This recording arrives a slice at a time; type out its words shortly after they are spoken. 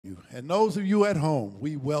And those of you at home,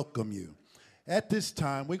 we welcome you. At this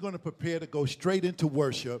time, we're going to prepare to go straight into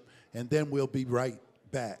worship, and then we'll be right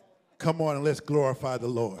back. Come on and let's glorify the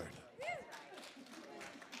Lord.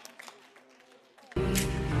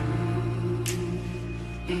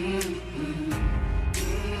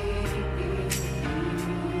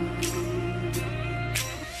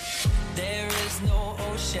 There is no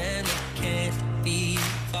ocean that can't be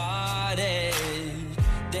parted.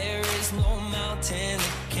 There is no mountain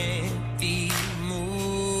that can't be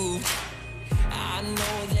moved. I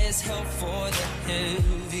know there's help for the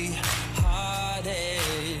heavy-hearted.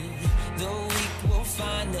 The weak will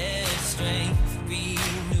find their strength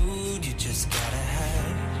renewed. You just gotta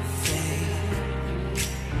have faith.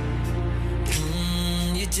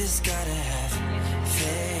 You just gotta have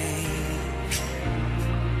faith.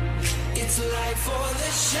 It's light for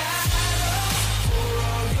the shadow, for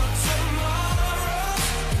all your tomorrow.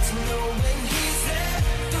 It's knowing he's there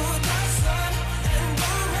through the sun and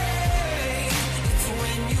the rain. It's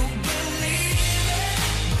when you believe it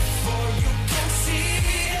before you can see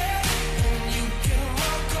it, and you can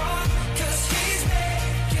walk on, 'cause he's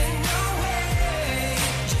making a way.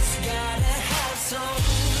 Just gotta have some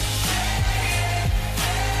faith.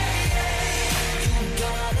 You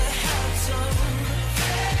gotta have some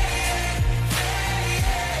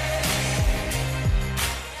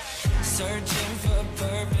searching for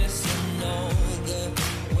purpose and know the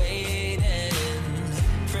waiting,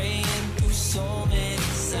 praying through so many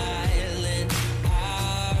silent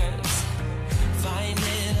hours,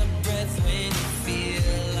 finding a breath when you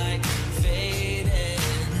feel like fading,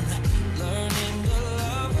 learning to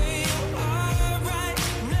love where you are right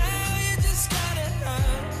now. You just gotta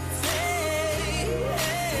have faith.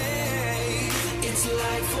 It's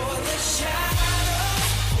light for the shadow,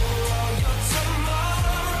 for all your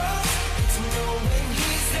tomorrow. It's knowing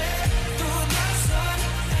he's there through the sun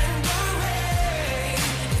and the rain.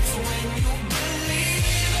 It's when you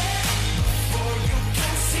believe it before you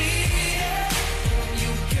can see it, and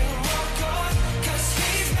you can walk on, 'cause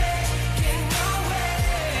he's making a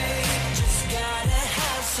way. Just gotta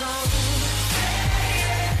have some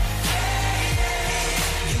faith.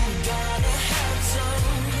 You gotta have some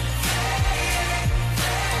faith.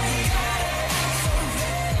 You gotta have some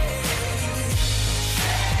faith.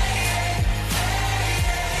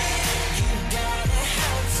 You gotta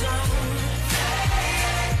have some faith.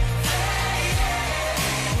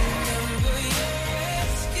 Remember your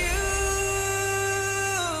rescue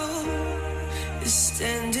is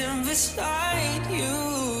standing beside you.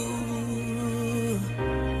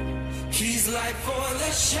 He's light for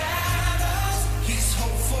the shadows. He's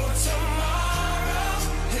hope for tomorrow.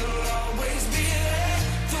 He'll always be there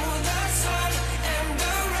through the sun and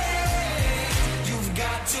the rain. You've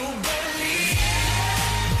got to believe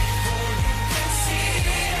before you can see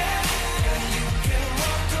it, and you can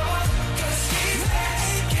walk on, 'cause he's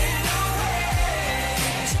making a way.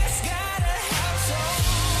 Just gotta have some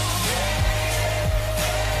faith.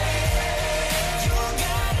 You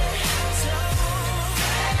gotta have some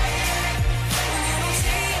faith. You don't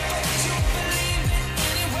see it, but you believe it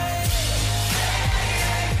anyway.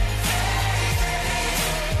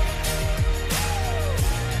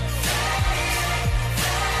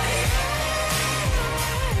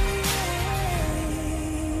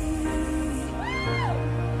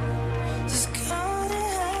 Just gotta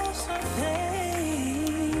have some faith.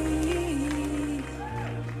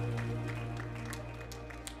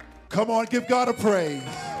 Come on, give God a praise.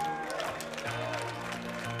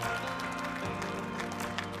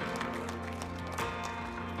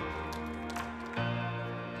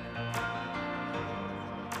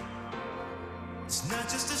 It's not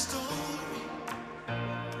just a story,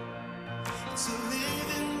 it's a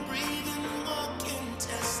living, breathing, walking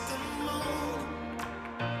testimony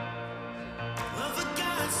of a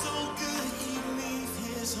God so good he leave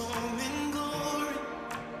his home in glory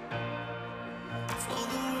for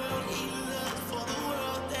the world he loved, for the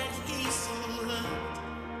world that he so loved.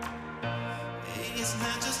 It's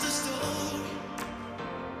not just a story.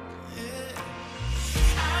 Yeah.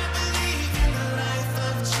 I believe in the life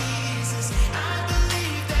of Jesus. I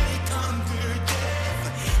believe that he conquered death.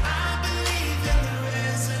 I believe in the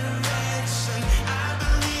resurrection. I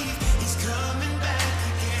believe he's coming back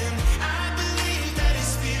again. I believe that his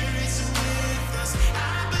spirit's with us.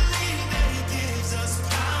 I believe that he gives us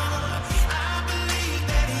power. I believe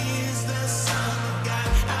that he is the Son of God.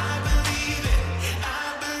 I believe it. I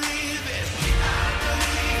believe it. I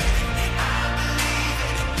believe it.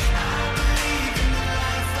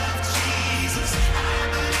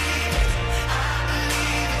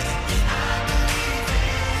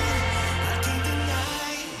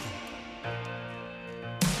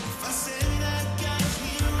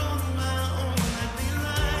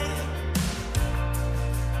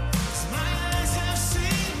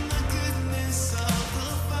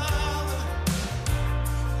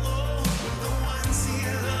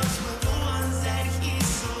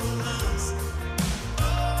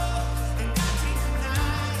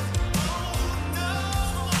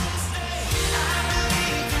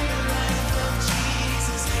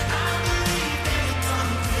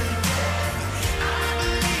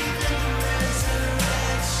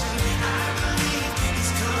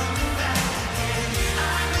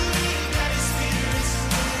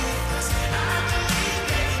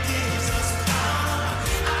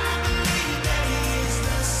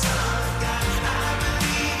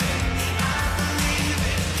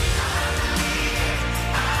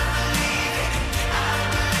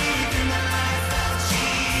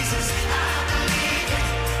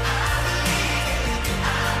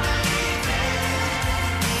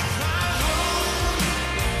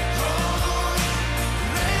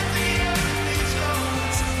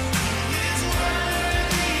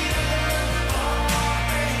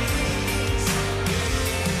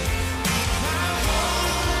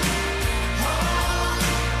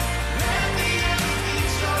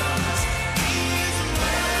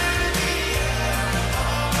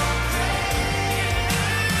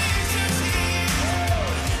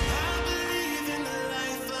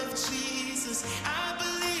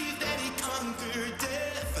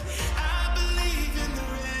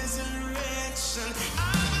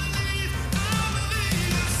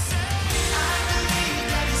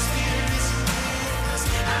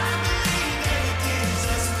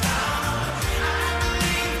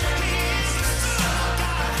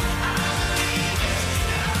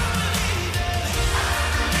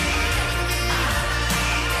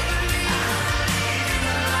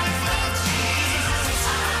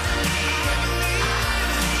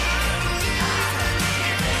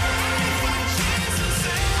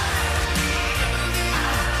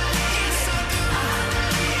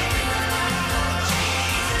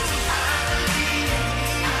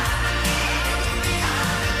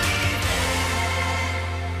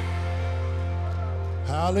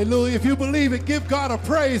 Hallelujah. If you believe it, give God a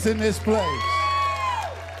praise in this place.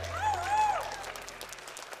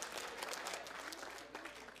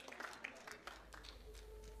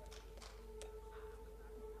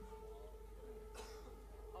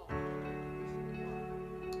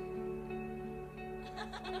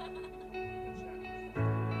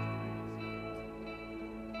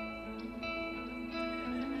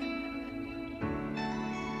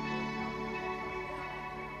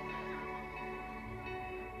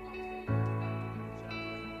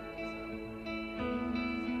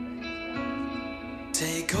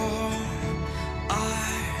 Take all I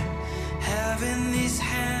have in these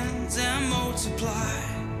hands and multiply,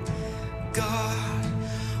 God,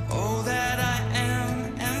 all that I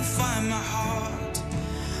am, and find my heart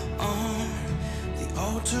on the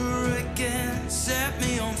altar again. Set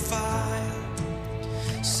me on fire,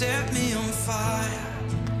 set me on fire.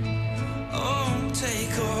 Oh,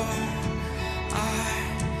 take all I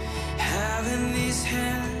have in these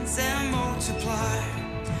hands and multiply,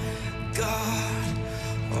 God,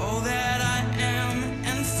 all that I am,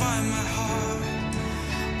 and find my heart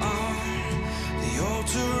on the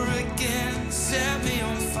altar again. Set me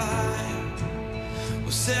on fire, well,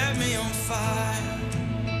 set me on fire.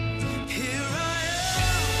 Here I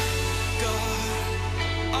am, God,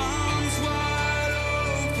 arms wide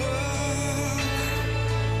open,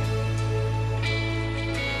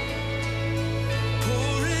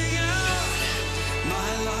 pouring out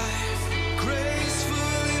my life,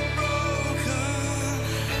 gracefully broken.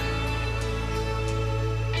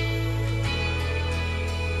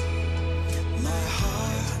 My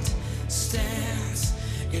heart stands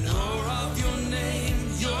in awe of your name.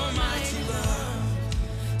 Your mighty love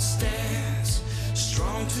stands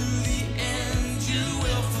strong to the end. You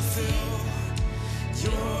will fulfill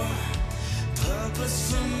your purpose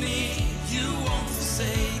for me. You won't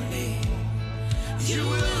forsake me. You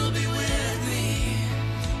will be with me.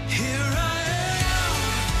 Here I am,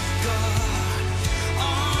 God,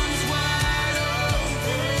 arms wide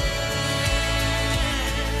open.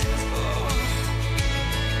 Oh,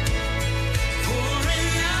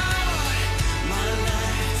 pouring out my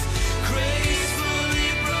life,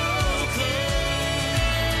 gracefully broken.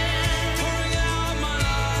 Pouring out my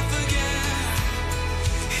life again.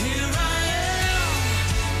 Here I am,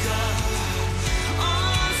 God,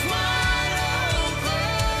 arms wide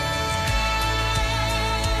open.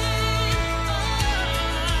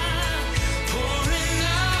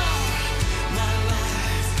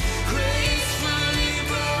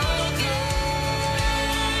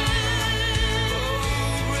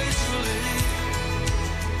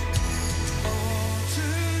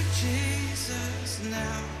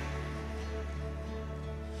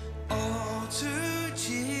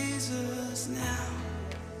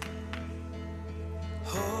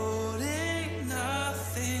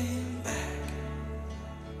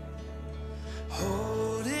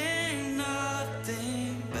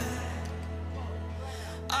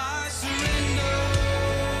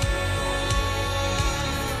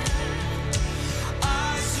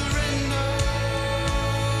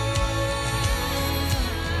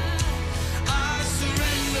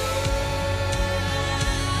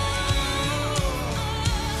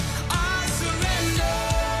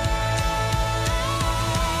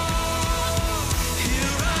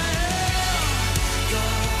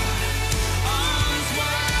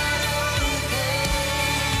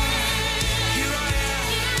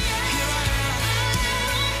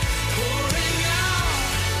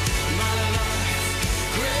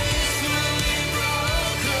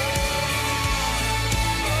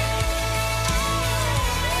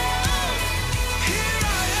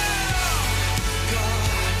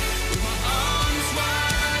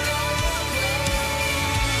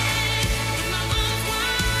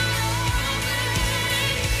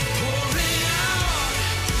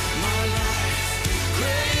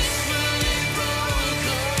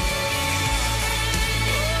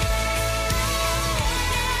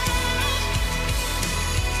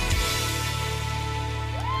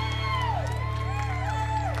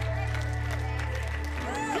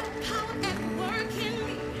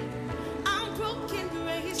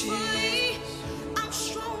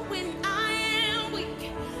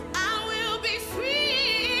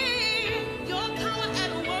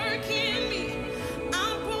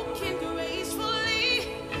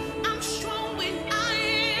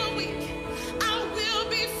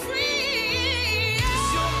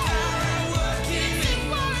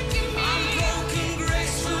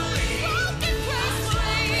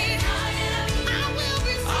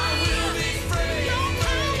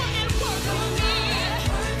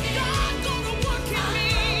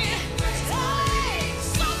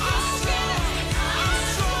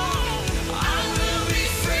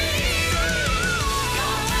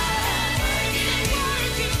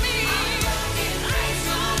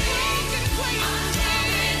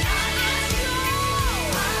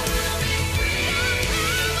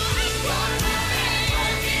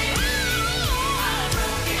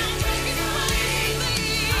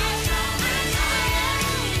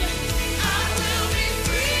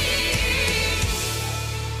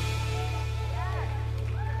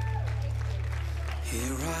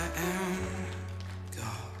 Here I am,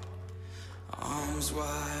 God, arms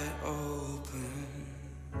wide open.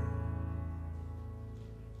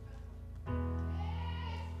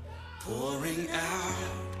 Pouring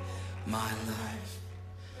out my life,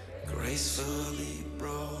 gracefully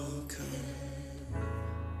broken.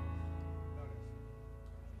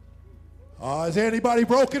 Is there anybody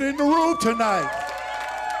broken in the room tonight?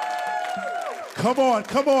 Come on,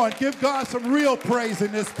 come on. Give God some real praise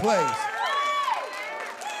in this place.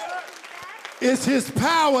 It's his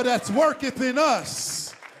power that's worketh in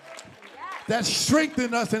us, that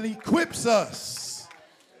strengthens us and equips us.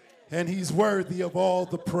 And he's worthy of all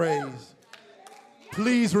the praise.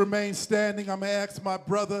 Please remain standing. I'm going to ask my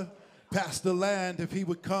brother, Pastor Land, if he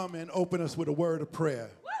would come and open us with a word of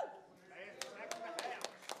prayer.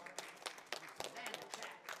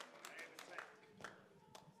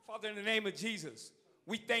 Father, in the name of Jesus,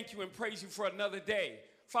 we thank you and praise you for another day.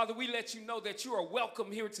 Father, we let you know that you are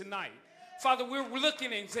welcome here tonight. Father, we're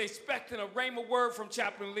looking and expecting a rhema word from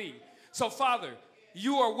Chaplain Lee. So, Father,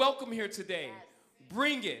 you are welcome here today.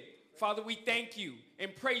 Bring it. Father, we thank you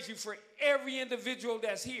and praise you for every individual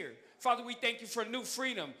that's here. Father, we thank you for New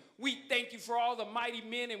Freedom. We thank you for all the mighty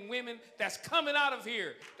men and women that's coming out of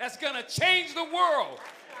here that's going to change the world.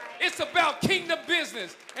 It's about kingdom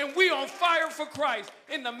business, and we on fire for Christ.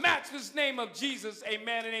 In the matchless name of Jesus,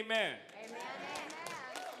 amen and amen.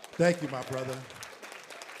 Thank you, my brother.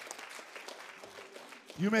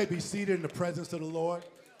 You may be seated in the presence of the Lord.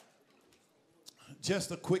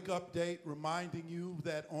 Just a quick update reminding you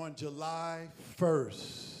that on July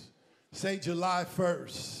 1st, say July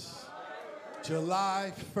 1st,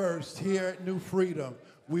 July 1st here at New Freedom,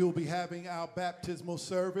 we will be having our baptismal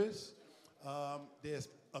service. There's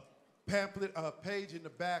a pamphlet, a page in the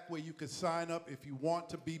back where you can sign up if you want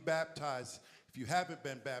to be baptized, if you haven't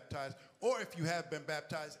been baptized, or if you have been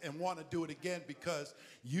baptized and want to do it again because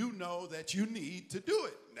you know that you need to do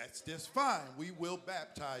it. That's just fine. We will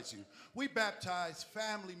baptize you. We baptize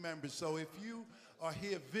family members, so if you are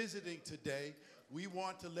here visiting today, we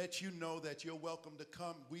want to let you know that you're welcome to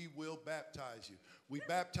come. We will baptize you. We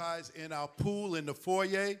baptize in our pool in the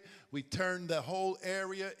foyer. We turn the whole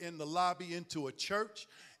area in the lobby into a church,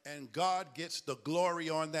 and God gets the glory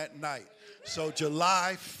on that night. So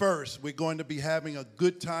July 1st, we're going to be having a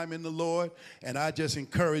good time in the Lord, and I just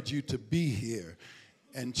encourage you to be here.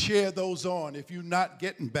 And cheer those on. If you're not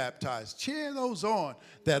getting baptized, cheer those on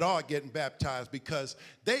that are getting baptized because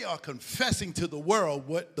they are confessing to the world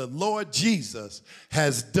what the Lord Jesus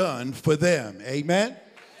has done for them. Amen?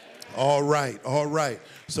 All right, all right.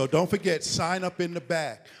 So don't forget, sign up in the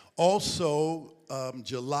back. Also,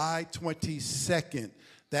 July 22nd,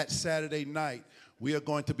 that Saturday night, we are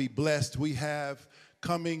going to be blessed. We have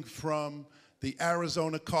coming from the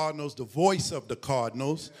Arizona Cardinals, the voice of the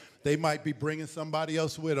Cardinals. They might be bringing somebody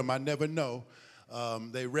else with them. I never know.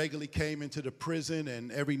 They regularly came into the prison,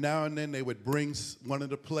 and every now and then they would bring one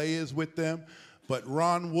of the players with them. But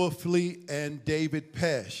Ron Wolfley and David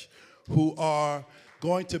Pesh, who are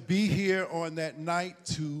going to be here on that night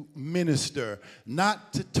to minister,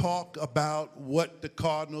 not to talk about what the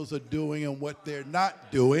Cardinals are doing and what they're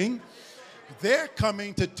not doing. They're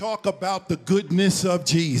coming to talk about the goodness of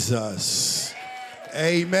Jesus.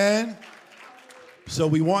 Amen. So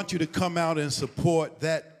we want you to come out and support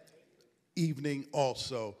that evening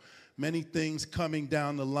also. Many things coming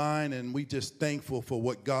down the line, and we just thankful for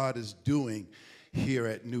what God is doing here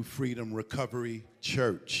at New Freedom Recovery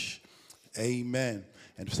Church. Amen.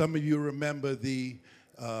 And some of you remember the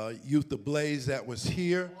Youth Ablaze that was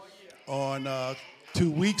here on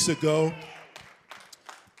 2 weeks ago.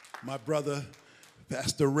 My brother,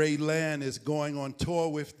 Pastor Ray Land, is going on tour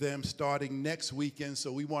with them starting next weekend,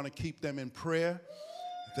 so we want to keep them in prayer.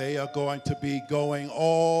 They are going to be going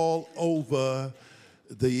all over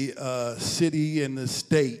the city and the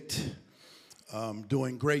state,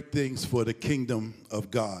 doing great things for the kingdom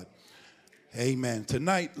of God. Amen.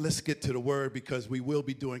 Tonight, let's get to the word because we will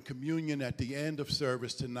be doing communion at the end of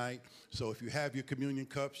service tonight. So if you have your communion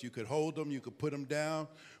cups, you could hold them, you could put them down.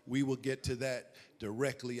 We will get to that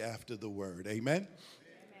directly after the word. Amen?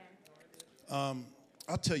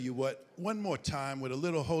 I'll tell you what, one more time with a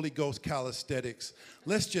little Holy Ghost calisthenics,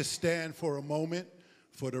 let's just stand for a moment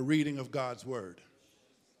for the reading of God's word.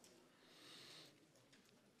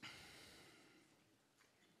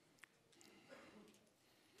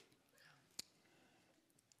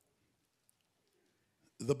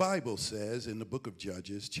 The Bible says in the book of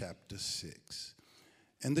Judges, chapter 6,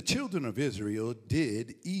 and the children of Israel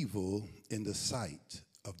did evil in the sight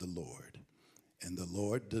of the Lord, and the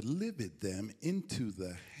Lord delivered them into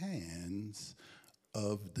the hands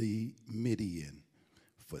of the Midian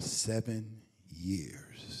for 7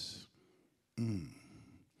 years.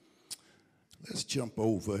 Let's jump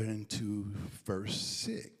over into verse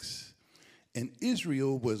 6. And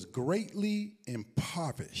Israel was greatly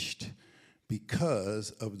impoverished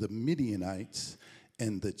because of the Midianites,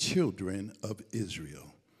 and the children of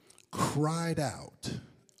Israel cried out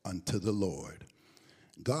unto the Lord.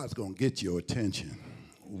 God's going to get your attention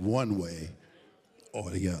one way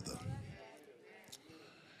or the other.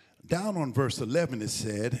 Down on verse 11 it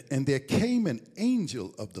said, and there came an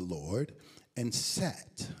angel of the Lord and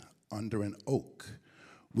sat under an oak,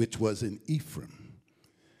 which was in Ephraim,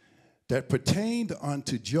 that pertained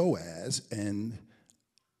unto Joaz and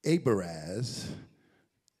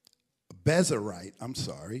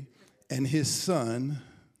Bezerite, and his son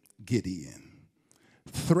Gideon,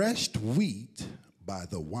 threshed wheat by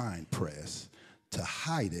the winepress to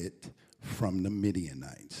hide it from the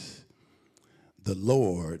Midianites. The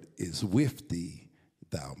Lord is with thee,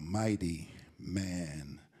 thou mighty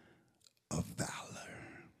man of valor.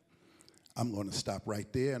 I'm going to stop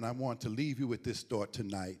right there, and I want to leave you with this thought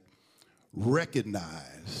tonight.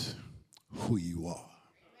 Recognize who you are.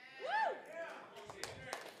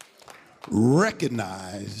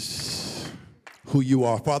 Recognize who you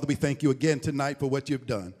are. Father, we thank you again tonight for what you've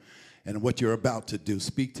done and what you're about to do.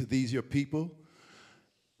 Speak to these, your people,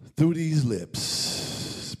 through these lips.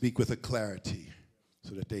 Speak with a clarity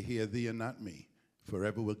so that they hear thee and not me.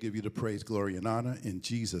 Forever we'll give you the praise, glory, and honor. In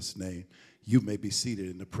Jesus' name, you may be seated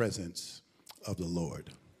in the presence of the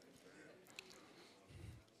Lord.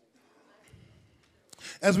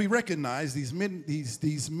 As we recognize,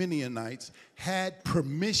 these Midianites had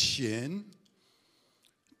permission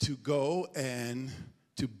to go and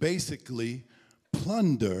to basically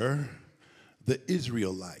plunder the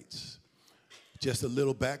Israelites. Just a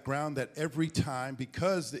little background that every time,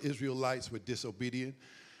 because the Israelites were disobedient,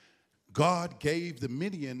 God gave the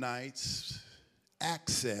Midianites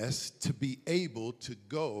access to be able to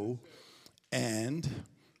go and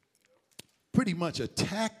pretty much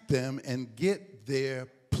attack them and get their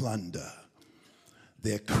plunder,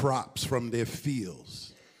 their crops from their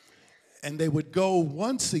fields. And they would go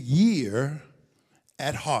once a year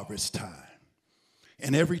at harvest time.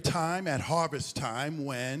 And every time at harvest time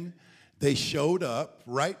when they showed up,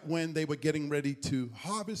 right when they were getting ready to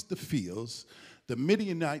harvest the fields, the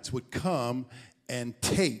Midianites would come and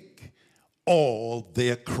take all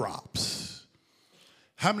their crops.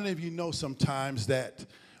 How many of you know sometimes that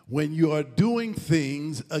when you are doing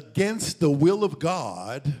things against the will of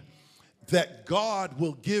God, that God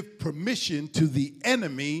will give permission to the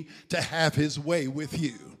enemy to have his way with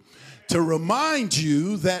you? To remind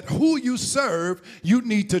you that who you serve, you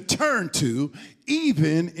need to turn to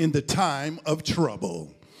even in the time of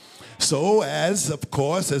trouble. So as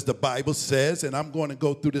the Bible says, and I'm going to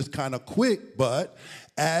go through this kind of quick, but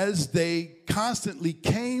as they constantly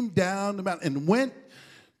came down the mountain and went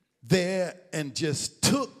there and just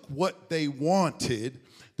took what they wanted,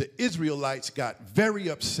 the Israelites got very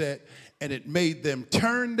upset, and it made them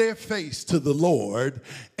turn their face to the Lord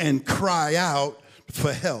and cry out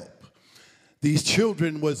for help. These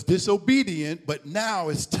children was disobedient, but now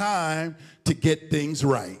it's time to get things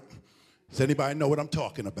right. Does anybody know what I'm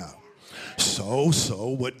talking about? So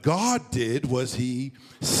what God did was he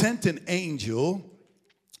sent an angel.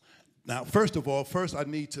 Now, first I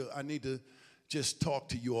need to just talk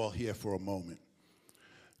to you all here for a moment,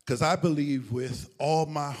 because I believe with all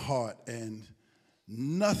my heart, and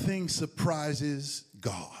nothing surprises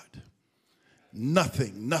God.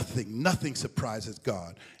 Nothing surprises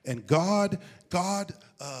God. And God, I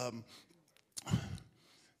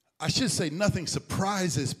should say nothing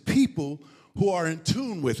surprises people who are in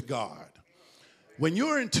tune with God. When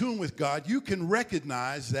you're in tune with God, you can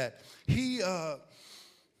recognize that He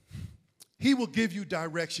will give you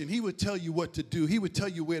direction. He would tell you what to do. He would tell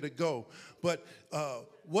you where to go. But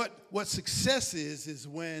what success is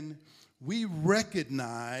when we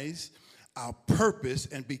recognize our purpose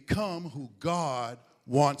and become who God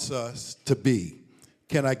wants us to be.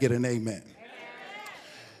 Can I get an amen?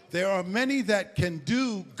 There are many that can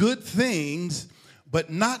do good things, but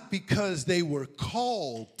not because they were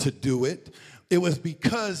called to do it. It was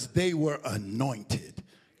because they were anointed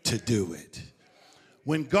to do it.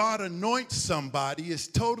 When God anoints somebody, it's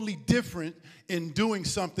totally different in doing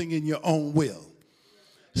something in your own will.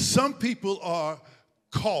 Some people are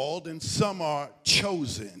called and some are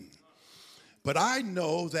chosen. But I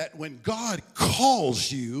know that when God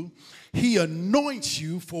calls you, he anoints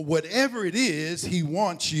you for whatever it is he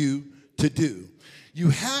wants you to do. You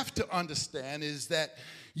have to understand is that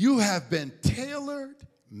you have been tailor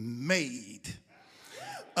made.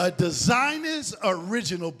 A designer's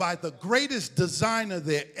original by the greatest designer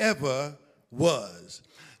there ever was.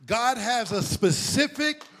 God has a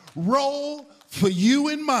specific role for you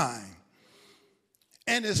in mind.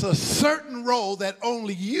 And it's a certain role that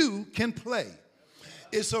only you can play.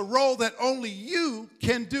 It's a role that only you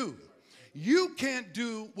can do. You can't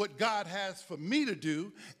do what God has for me to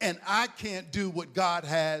do, and I can't do what God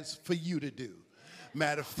has for you to do.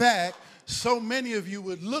 Matter of fact, so many of you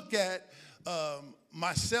would look at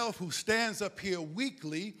myself, who stands up here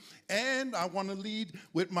weekly, and I want to lead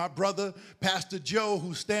with my brother, Pastor Joe,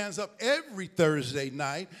 who stands up every Thursday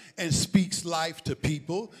night and speaks life to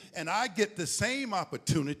people. And I get the same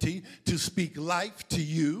opportunity to speak life to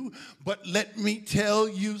you. But let me tell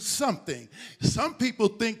you something. Some people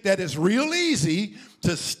think that it's real easy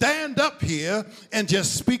to stand up here and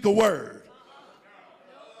just speak a word.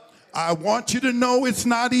 I want you to know it's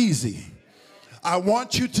not easy. I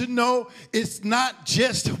want you to know it's not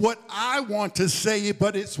just what I want to say,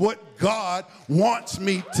 but it's what God wants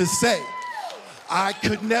me to say. I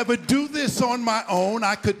could never do this on my own.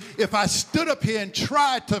 If I stood up here and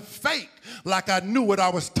tried to fake like I knew what I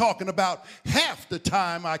was talking about half the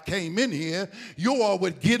time I came in here, you all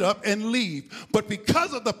would get up and leave. But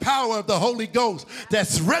because of the power of the Holy Ghost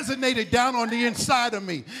that's resonated down on the inside of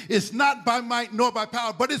me, it's not by might nor by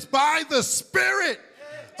power, but it's by the Spirit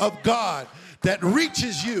of God that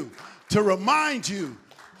reaches you to remind you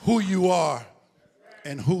who you are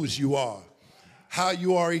and whose you are, how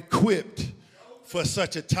you are equipped for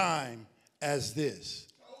such a time as this.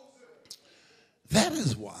 That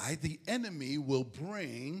is why the enemy will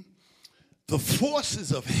bring the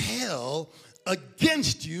forces of hell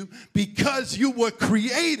against you, because you were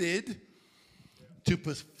created to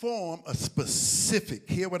perform a specific,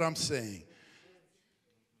 hear what I'm saying,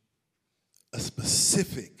 a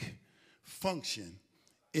specific function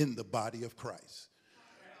in the body of Christ.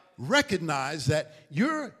 Recognize that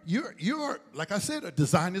you're like I said, a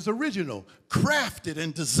designer's original, crafted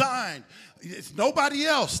and designed. It's nobody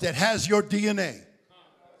else that has your DNA.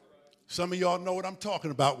 Some of y'all know what I'm talking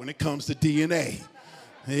about when it comes to DNA.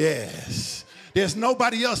 Yes. There's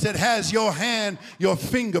nobody else that has your hand, your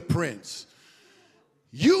fingerprints.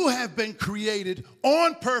 You have been created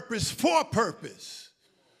on purpose, for purpose.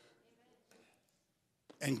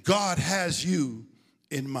 And God has you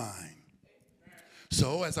in mind.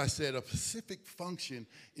 So, as I said, a specific function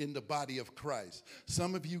in the body of Christ.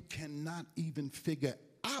 Some of you cannot even figure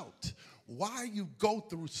out why you go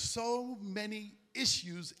through so many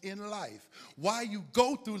issues in life, why you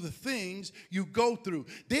go through the things you go through.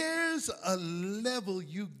 There's a level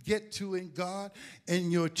you get to in God,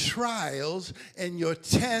 and your trials and your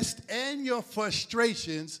tests and your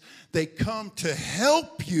frustrations, they come to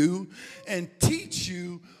help you and teach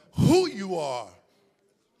you who you are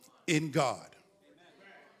in God.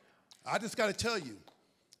 I just got to tell you,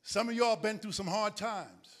 some of y'all been through some hard times.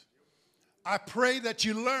 I pray that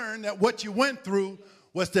you learn that what you went through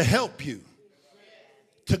was to help you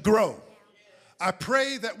to grow. I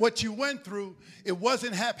pray that what you went through, it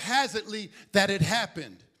wasn't haphazardly that it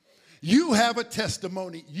happened. You have a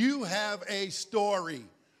testimony. You have a story.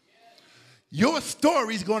 Your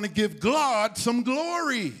story is going to give God some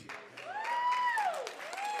glory.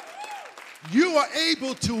 You are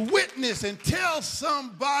able to witness and tell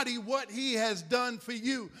somebody what he has done for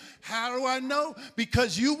you. How do I know?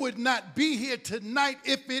 Because you would not be here tonight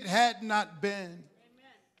if it had not been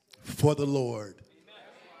for the Lord.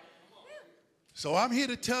 So I'm here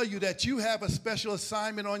to tell you that you have a special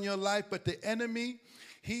assignment on your life, but the enemy,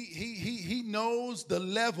 he knows the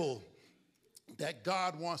level that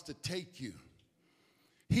God wants to take you.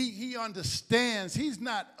 He understands. He's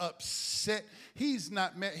not upset. He's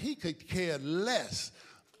not mad. He could care less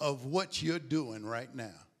of what you're doing right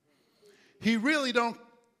now. He really don't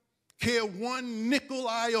care one nickel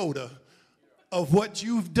iota of what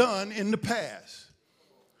you've done in the past.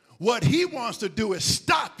 What he wants to do is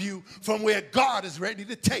stop you from where God is ready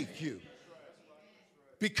to take you.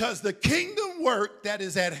 Because the kingdom work that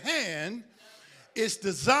is at hand is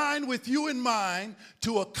designed with you in mind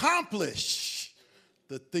to accomplish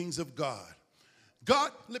the things of God.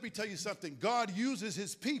 God, let me tell you something. God uses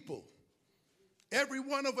his people. Every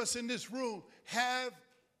one of us in this room have,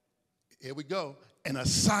 here we go, an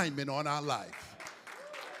assignment on our life.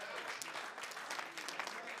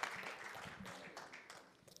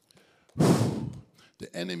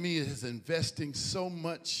 The enemy is investing so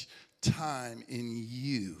much time in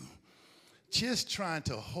you, just trying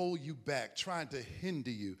to hold you back, trying to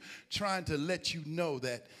hinder you, trying to let you know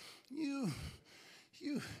that you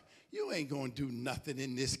ain't gonna do nothing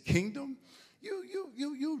in this kingdom.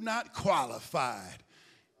 You not qualified.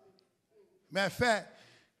 Matter of fact,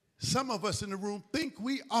 some of us in the room think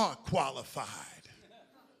we are qualified.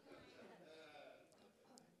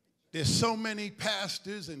 There's so many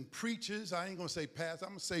pastors and preachers, I ain't going to say pastors, I'm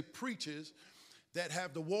going to say preachers, that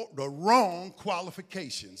have the wrong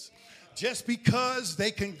qualifications. Just because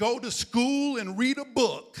they can go to school and read a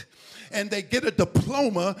book and they get a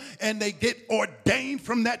diploma and they get ordained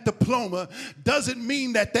from that diploma doesn't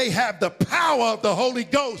mean that they have the power of the Holy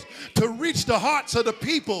Ghost to reach the hearts of the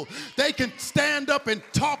people. They can stand up and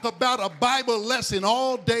talk about a Bible lesson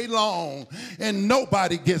all day long and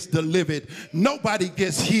nobody gets delivered, nobody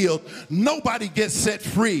gets healed, nobody gets set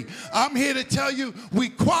free. I'm here to tell you we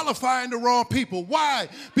qualifying the wrong people. Why?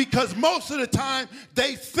 Because most of the time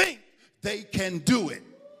they think they can do it.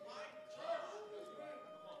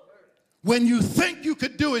 When you think you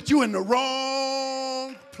could do it, you're in the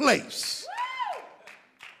wrong place.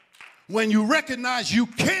 When you recognize you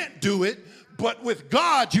can't do it, but with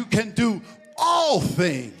God you can do all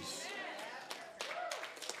things.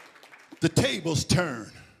 The tables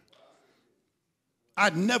turn.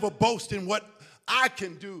 I never boast in what I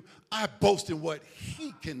can do. I boast in what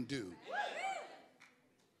He can do.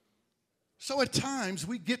 So at times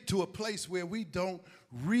we get to a place where we don't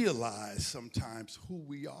realize sometimes who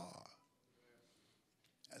we are.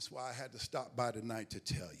 That's why I had to stop by tonight to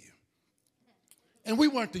tell you. And we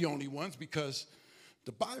weren't the only ones, because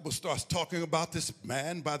the Bible starts talking about this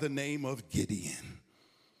man by the name of Gideon.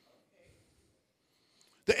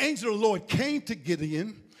 The angel of the Lord came to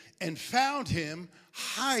Gideon and found him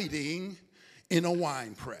hiding in a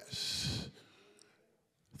winepress,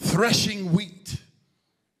 threshing wheat.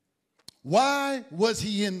 Why was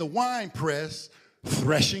he in the winepress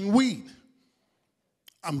threshing wheat?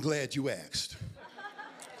 I'm glad you asked.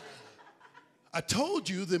 I told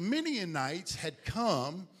you the Midianites had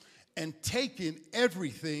come and taken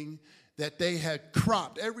everything that they had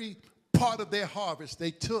cropped, every part of their harvest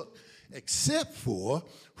they took, except for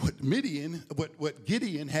what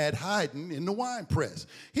Gideon had hiding in the winepress.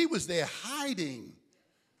 He was there hiding.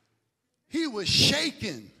 He was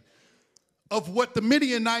shaken of what the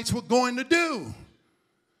Midianites were going to do.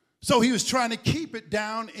 So he was trying to keep it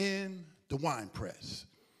down in the winepress.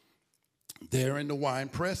 There in the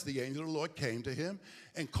winepress, the angel of the Lord came to him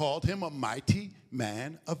and called him a mighty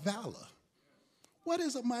man of valor. What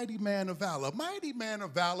is a mighty man of valor? A mighty man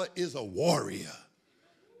of valor is a warrior.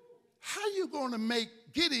 How you going to make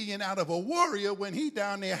Gideon out of a warrior when he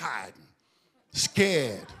down there hiding,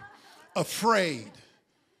 scared, afraid?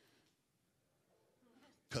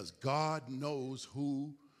 Because God knows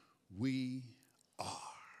who we are.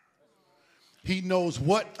 He knows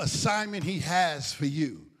what assignment He has for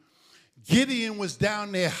you. Gideon was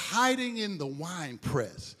down there hiding in the wine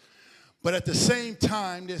press. But at the same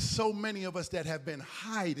time, there's so many of us that have been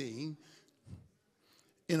hiding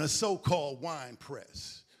in a so-called wine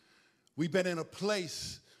press. We've been in a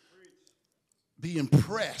place being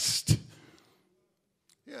pressed.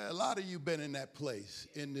 Yeah, a lot of you been in that place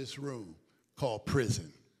in this room called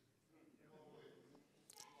prison.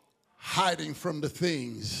 Hiding from the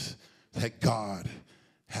things that God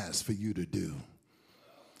has for you to do.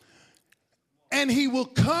 And He will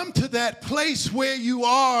come to that place where you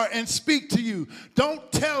are and speak to you.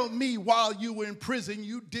 Don't tell me while you were in prison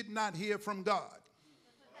you did not hear from God.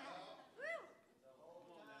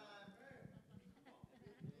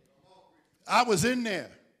 I was in there.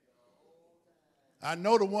 I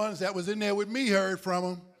know the ones that was in there with me heard from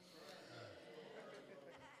Him.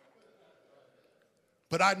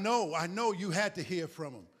 But I know you had to hear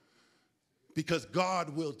from Him, because God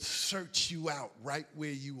will search you out right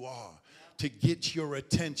where you are to get your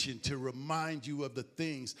attention, to remind you of the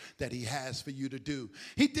things that He has for you to do.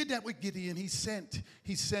 He did that with Gideon. He sent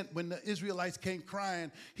when the Israelites came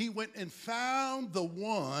crying, He went and found the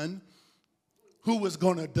one who was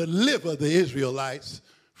going to deliver the Israelites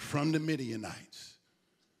from the Midianites.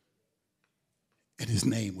 And his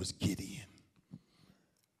name was Gideon.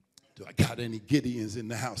 Do I got any Gideons in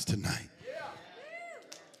the house tonight?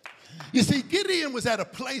 You see, Gideon was at a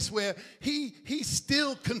place where he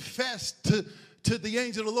still confessed to the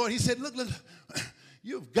angel of the Lord. He said, look,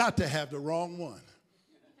 you've got to have the wrong one,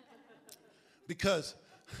 because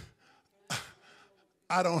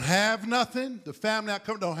I don't have nothing. The family I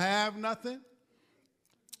come don't have nothing.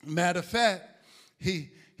 Matter of fact,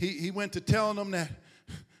 he went to telling them that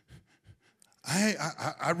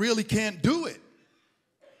I really can't do it.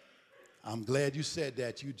 I'm glad you said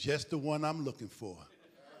that. You just the one I'm looking for.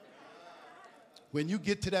 When you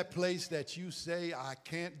get to that place that you say, I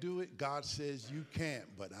can't do it, God says you can't,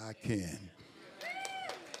 but I can.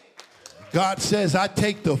 God says, I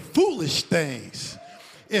take the foolish things.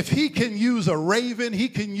 If He can use a raven, He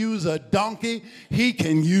can use a donkey, He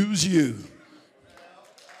can use you.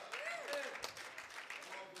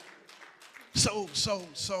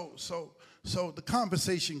 So the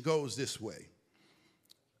conversation goes this way.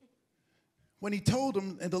 When he told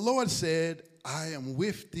him, and the Lord said, I am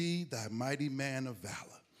with thee, thy mighty man of valor.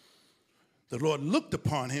 The Lord looked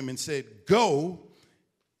upon him and said, go,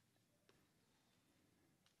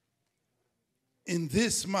 in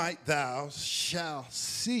this might thou shalt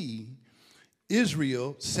see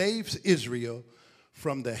Israel, saves Israel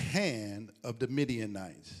from the hand of the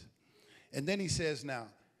Midianites. And then he says, now,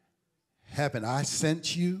 haven't I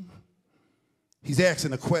sent you? He's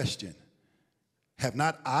asking a question. Have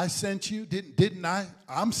not I sent you? Didn't I?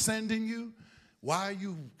 I'm sending you. Why are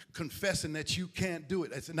you confessing that you can't do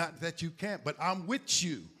it? It's not that you can't, but I'm with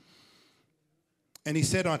you. And he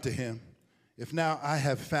said unto him, if now I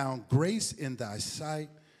have found grace in thy sight,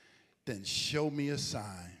 then show me a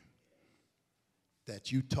sign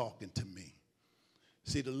that you talking to me.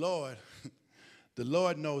 See, the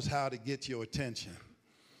Lord knows how to get your attention.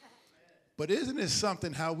 But isn't it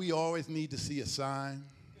something how we always need to see a sign?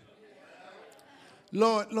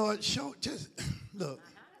 Lord, look.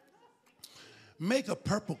 Make a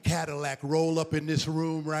purple Cadillac roll up in this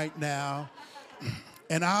room right now,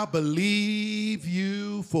 and I'll believe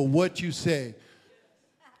you for what you say.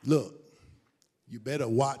 Look, you better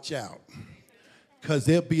watch out, because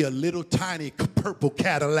there'll be a little tiny purple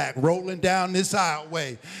Cadillac rolling down this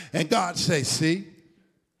aisleway, and God say, see?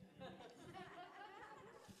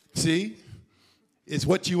 See? It's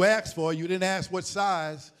what you asked for. You didn't ask what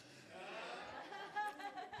size.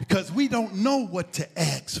 Because we don't know what to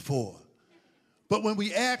ask for. But when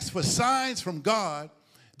we ask for signs from God,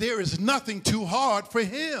 there is nothing too hard for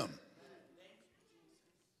him.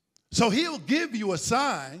 So he'll give you a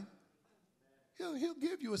sign. He'll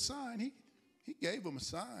give you a sign. He gave him a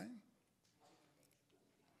sign.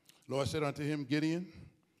 Lord said unto him, Gideon,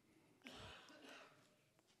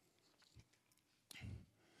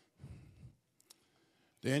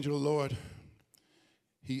 the angel of the Lord,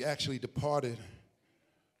 he actually departed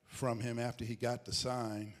from him after he got the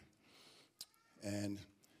sign. And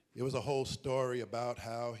it was a whole story about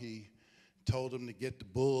how he told him to get the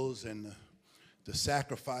bulls and the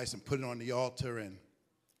sacrifice and put it on the altar. And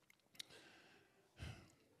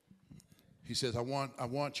he says, I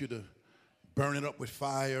want you to burn it up with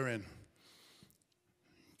fire. And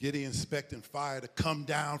Gideon expecting fire to come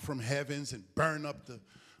down from heavens and burn up the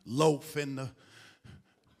loaf and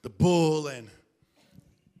the bull. And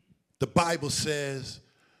the Bible says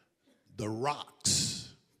the rocks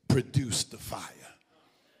produced the fire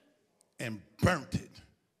and burnt it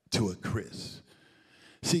to a crisp.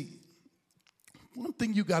 See, one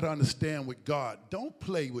thing you got to understand with God, don't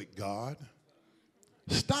play with God.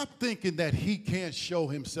 Stop thinking that he can't show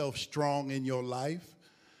himself strong in your life.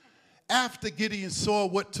 After Gideon saw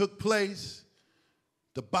what took place,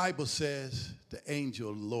 the Bible says the angel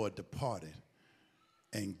of the Lord departed,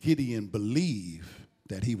 and Gideon believed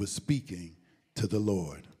that he was speaking to the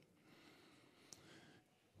Lord.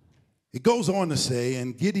 It goes on to say,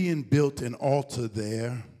 and Gideon built an altar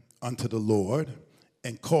there unto the Lord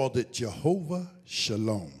and called it Jehovah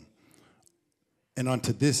Shalom. And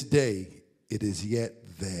unto this day it is yet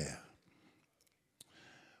there.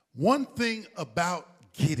 One thing about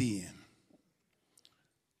Gideon,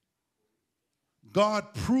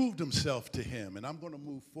 God proved himself to him, and I'm going to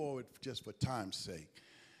move forward just for time's sake.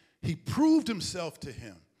 He proved himself to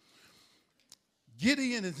him.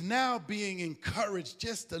 Gideon is now being encouraged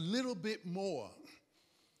just a little bit more,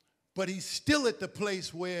 but he's still at the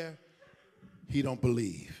place where he don't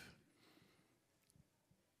believe.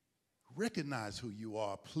 Recognize who you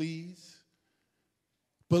are, please.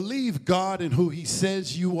 Believe God in who he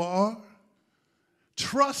says you are.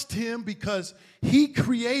 Trust him because he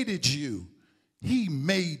created you. He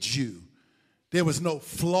made you. There was no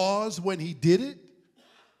flaws when he did it.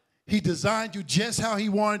 He designed you just how he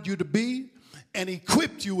wanted you to be, and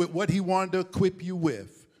equipped you with what he wanted to equip you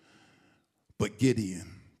with. But Gideon,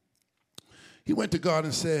 he went to God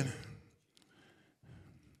and said,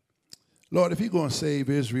 Lord, if you're going to save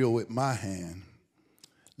Israel with my hand,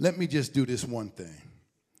 let me just do this one thing.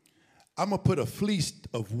 I'm going to put a fleece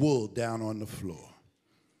of wool down on the floor.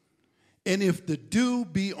 And if the dew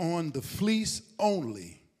be on the fleece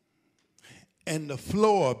only, and the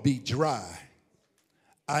floor be dry,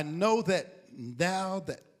 I know that now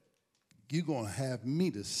that you're going to have me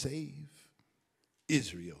to save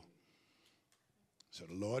Israel. So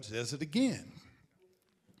the Lord says it again.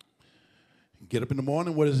 Get up in the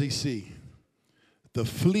morning, what does he see? The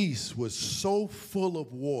fleece was so full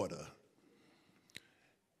of water.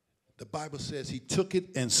 The Bible says he took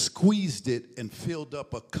it and squeezed it and filled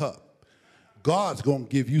up a cup. God's going to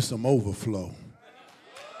give you some overflow.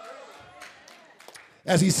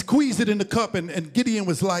 as he squeezed it in the cup, and Gideon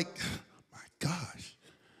was like, my gosh.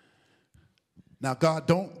 Now, God,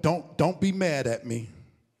 don't be mad at me.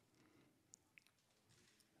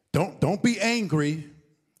 Don't be angry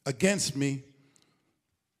against me.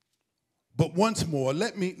 But once more,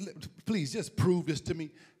 please just prove this to me.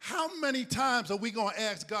 How many times are we going to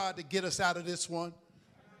ask God to get us out of this one?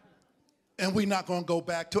 And we're not going to go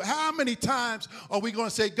back to it. How many times are we going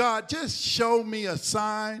to say, God, just show me a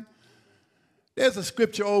sign? There's a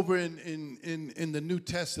scripture over in the New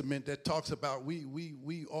Testament that talks about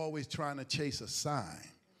we always trying to chase a sign.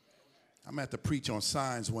 I'm going to have to preach on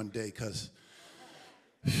signs one day because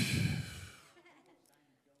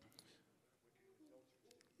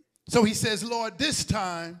so he says, Lord, this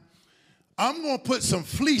time I'm going to put some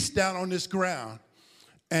fleece down on this ground,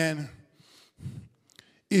 and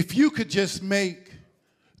if you could just make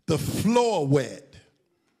the floor wet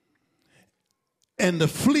and the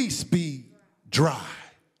fleece be dry,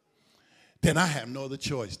 then I have no other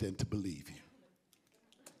choice than to believe you.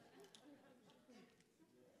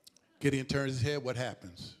 Gideon turns his head. What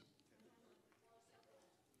happens?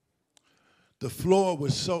 The floor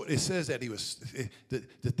was so, it says that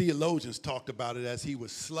the theologians talked about it as he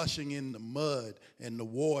was slushing in the mud and the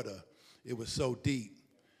water. It was so deep.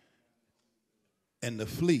 And the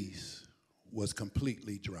fleece was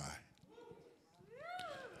completely dry.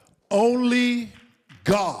 Only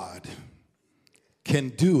God can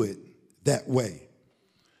do it that way.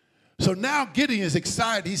 So now Gideon is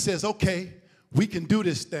excited. He says, okay, we can do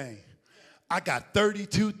this thing. I got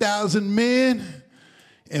 32,000 men,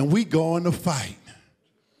 and we going to fight.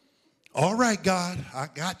 All right, God, I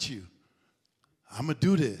got you. I'm going to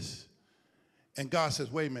do this. And God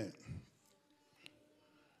says, wait a minute.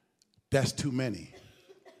 That's too many.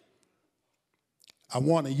 I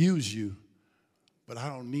want to use you, but I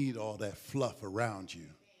don't need all that fluff around you.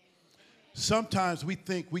 Sometimes we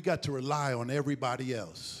think we got to rely on everybody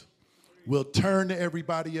else. We'll turn to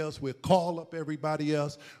everybody else. We'll call up everybody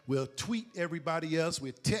else. We'll tweet everybody else.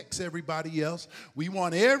 We'll text everybody else. We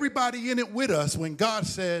want everybody in it with us when God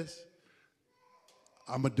says,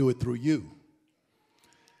 I'm going to do it through you.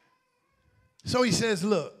 So he says,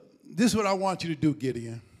 look, this is what I want you to do,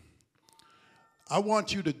 Gideon. I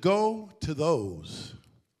want you to go to those,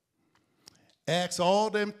 ask all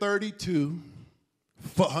them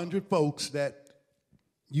 3,200 folks that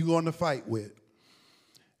you're going to fight with,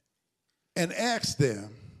 and ask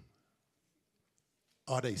them,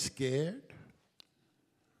 are they scared?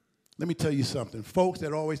 Let me tell you something. Folks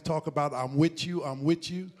that always talk about, I'm with you, I'm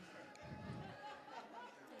with you.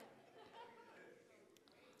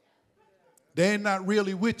 They're not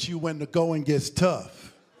really with you when the going gets tough.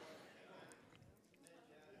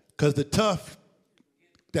 Because the tough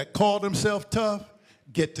that call themselves tough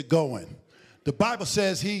get to going. The Bible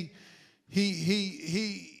says he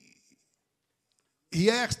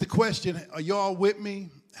asked the question, are y'all with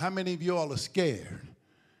me? How many of y'all are scared?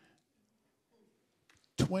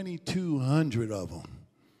 2,200 of them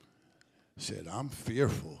said, I'm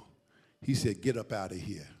fearful. He said, get up out of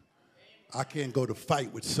here. I can't go to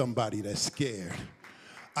fight with somebody that's scared.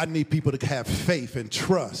 I need people to have faith and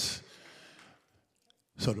trust.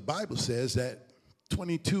 So the Bible says that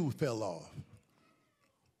 22 fell off.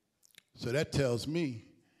 So that tells me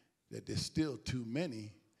that there's still too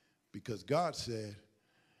many, because God said,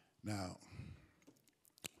 now,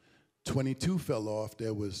 22 fell off.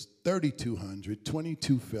 There was 3,200.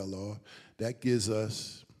 22 fell off. That gives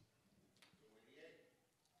us,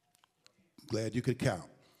 glad you could count.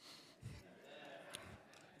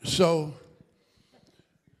 So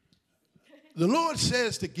the Lord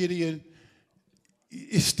says to Gideon,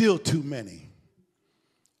 it's still too many.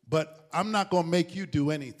 But I'm not going to make you do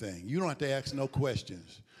anything. You don't have to ask no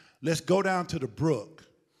questions. Let's go down to the brook,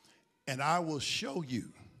 and I will show you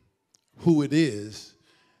who it is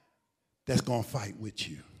that's going to fight with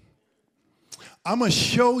you. I'm going to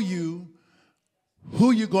show you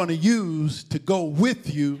who you're going to use to go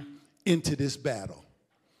with you into this battle.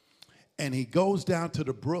 And he goes down to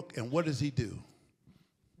the brook, and what does he do?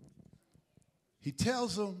 He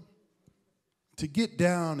tells them to get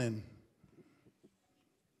down and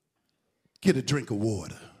get a drink of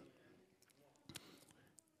water.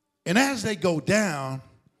 And as they go down,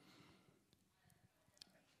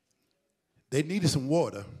 they needed some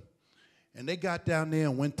water. And they got down there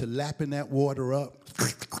and went to lapping that water up.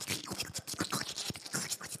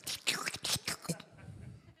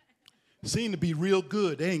 Seemed to be real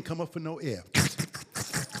good. They ain't come up for no air.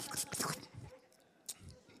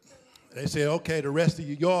 They said, okay, the rest of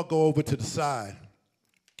you, y'all go over to the side.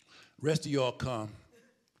 The rest of y'all come.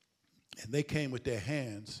 And they came with their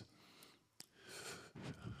hands.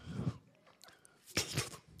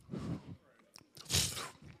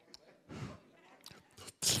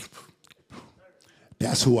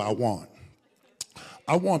 That's who I want.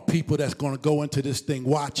 I want people that's going to go into this thing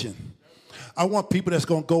watching. I want people that's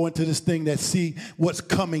going to go into this thing that see what's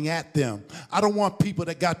coming at them. I don't want people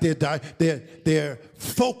that got their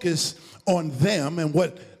focus on them and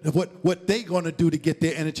what they're going to do to get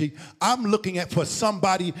their energy. I'm looking for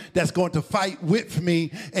somebody that's going to fight with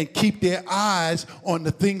me and keep their eyes on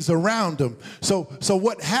the things around them. So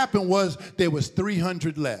what happened was there was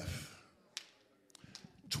 300 left.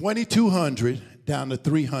 2,200 down to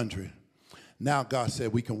 300. Now God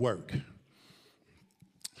said we can work.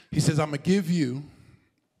 He says, I'm going to give you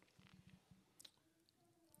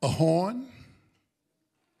a horn.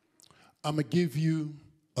 I'm going to give you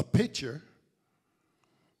a pitcher.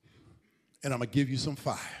 And I'm going to give you some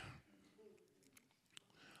fire.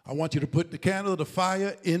 I want you to put the candle of the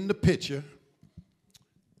fire in the pitcher.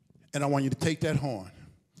 And I want you to take that horn.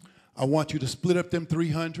 I want you to split up them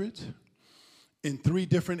 300s in 3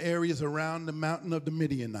 different areas around the mountain of the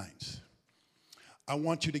Midianites. I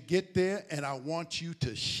want you to get there and I want you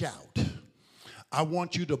to shout. I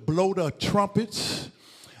want you to blow the trumpets.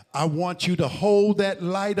 I want you to hold that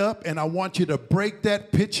light up and I want you to break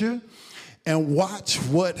that pitcher and watch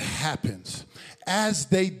what happens. As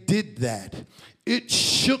they did that, it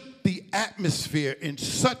shook the atmosphere in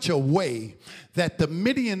such a way that the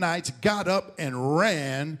Midianites got up and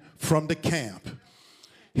ran from the camp.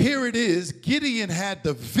 Here it is, Gideon had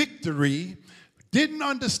the victory, didn't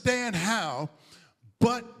understand how,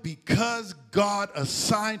 but because God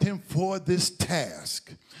assigned him for this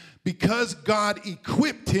task, because God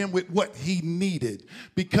equipped him with what he needed,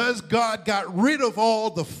 because God got rid of all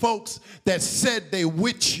the folks that said they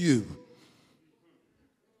with you.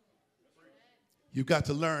 You got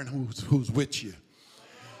to learn who's with you.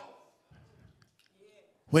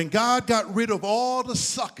 When God got rid of all the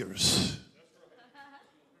suckers,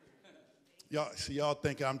 y'all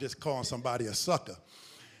think I'm just calling somebody a sucker.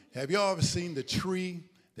 Have y'all ever seen the tree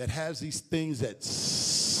that has these things that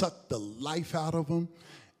suck the life out of them?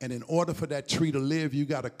 And in order for that tree to live, you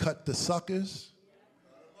got to cut the suckers.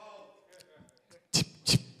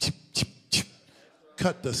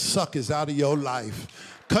 Cut the suckers out of your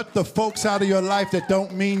life. Cut the folks out of your life that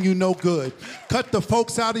don't mean you no good. Cut the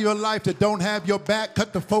folks out of your life that don't have your back.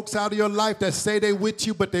 Cut the folks out of your life that say they with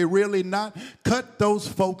you, but they really not. Cut those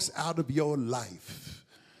folks out of your life.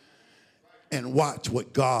 And watch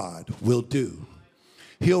what God will do.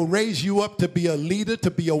 He'll raise you up to be a leader,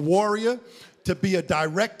 to be a warrior, to be a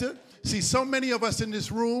director. See, so many of us in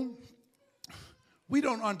this room, we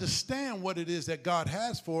don't understand what it is that God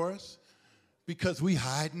has for us because we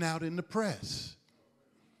hiding out in the press.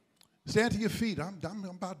 Stand to your feet. I'm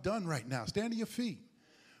about done right now. Stand to your feet.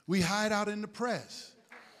 We hide out in the press.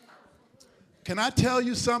 Can I tell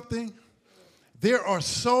you something? There are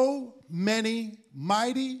so many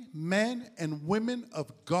mighty men and women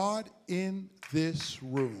of God in this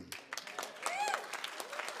room.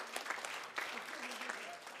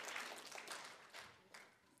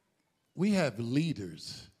 We have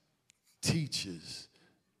leaders, teachers,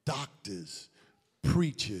 doctors,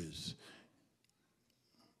 preachers,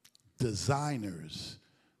 designers.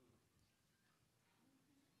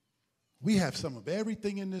 We have some of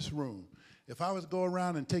everything in this room. If I was to go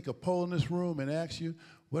around and take a poll in this room and ask you,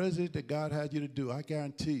 what is it that God had you to do? I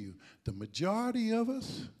guarantee you, the majority of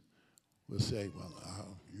us will say, well,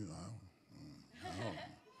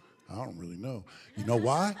 I don't really know. You know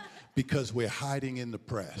why? Because we're hiding in the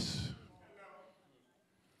press.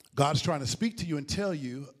 God's trying to speak to you and tell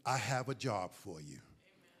you, I have a job for you.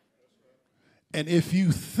 And if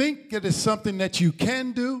you think it is something that you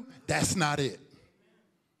can do, that's not it.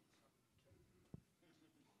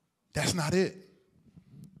 That's not it.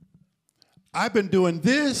 I've been doing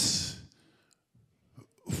this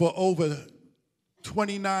for over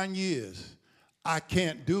 29 years. I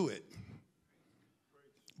can't do it,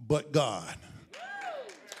 but God.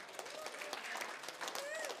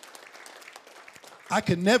 I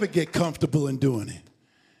could never get comfortable in doing it.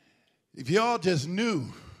 If y'all just knew,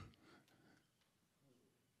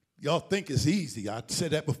 y'all think it's easy. I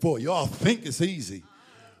said that before. Y'all think it's easy.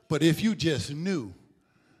 But if you just knew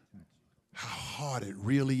how hard it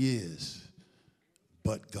really is,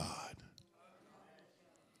 but God.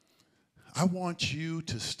 I want you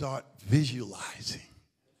to start visualizing.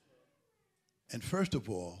 And first of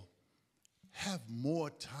all, have more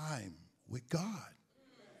time with God.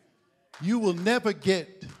 You will never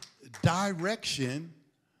get direction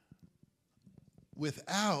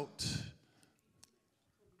without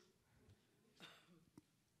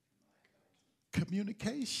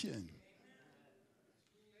communication.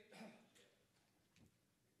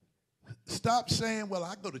 Stop saying, well,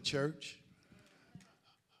 I go to church.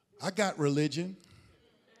 I got religion.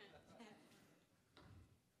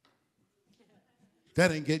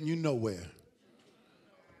 That ain't getting you nowhere.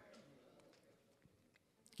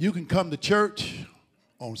 You can come to church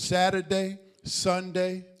on Saturday,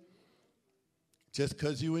 Sunday, just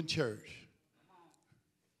because you in church.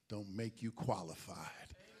 Don't make you qualified.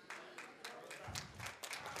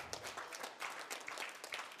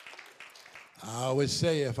 I always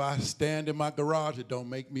say if I stand in my garage, it don't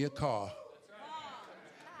make me a car.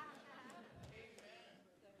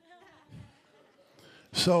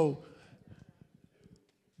 So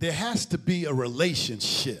there has to be a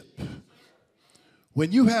relationship.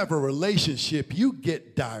 When you have a relationship, you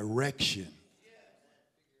get direction.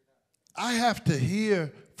 I have to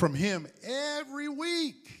hear from him every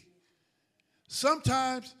week.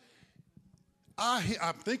 Sometimes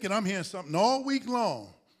I'm thinking I'm hearing something all week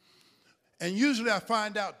long. And usually I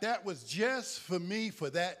find out that was just for me for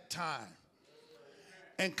that time.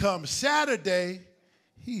 And come Saturday,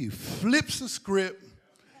 he flips the script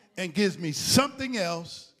and gives me something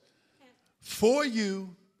else for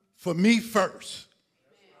you, for me first.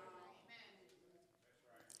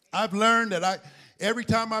 I've learned that every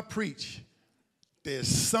time I preach, there's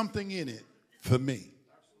something in it for me.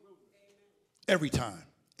 Every time.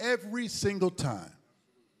 Every single time.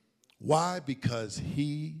 Why? Because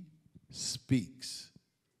he speaks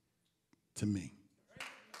to me.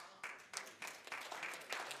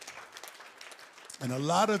 And a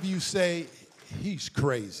lot of you say, he's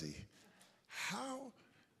crazy.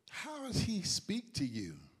 How does he speak to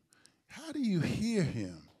you? How do you hear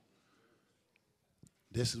him?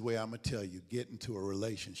 This is where I'm going to tell you, get into a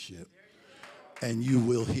relationship and you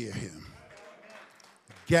will hear him.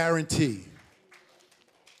 Guarantee.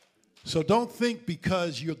 So don't think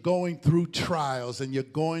because you're going through trials and you're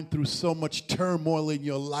going through so much turmoil in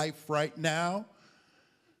your life right now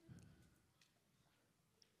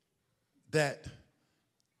that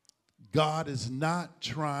God is not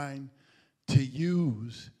trying to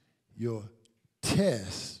use your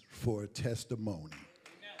test for a testimony.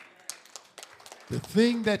 The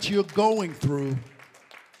thing that you're going through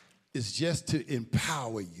is just to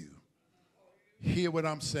empower you. Hear what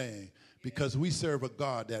I'm saying? Because we serve a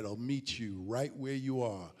God that'll meet you right where you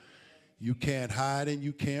are. You can't hide and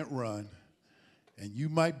you can't run. And you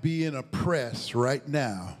might be in a press right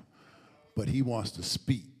now, but he wants to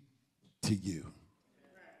speak to you.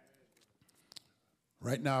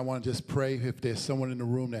 Right now, I want to just pray if there's someone in the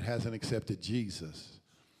room that hasn't accepted Jesus.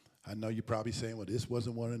 I know you're probably saying, well, this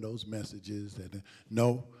wasn't one of those messages.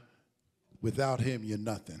 No, without him, you're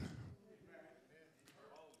nothing.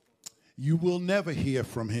 You will never hear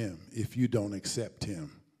from him if you don't accept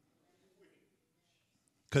him.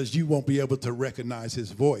 Because you won't be able to recognize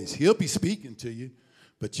his voice. He'll be speaking to you,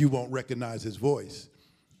 but you won't recognize his voice.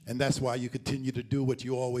 And that's why you continue to do what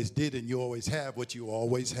you always did and you always have what you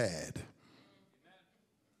always had.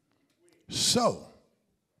 So,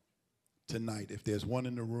 tonight, if there's one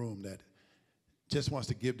in the room that just wants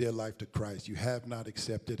to give their life to Christ, you have not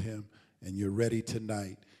accepted him, and you're ready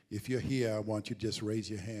tonight, if you're here, I want you to just raise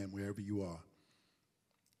your hand wherever you are.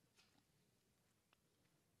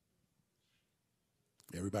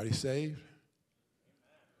 Everybody saved?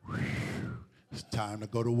 It's time to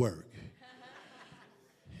go to work.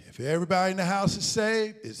 If everybody in the house is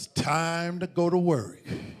saved, it's time to go to work.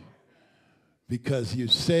 Because you're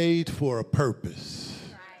saved for a purpose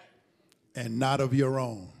and not of your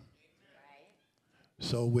own.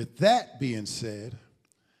 So with that being said,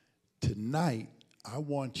 tonight I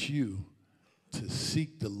want you to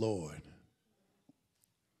seek the Lord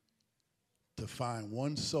to find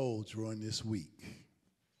one soul during this week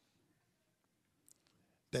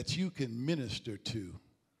that you can minister to.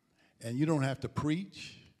 And you don't have to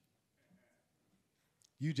preach.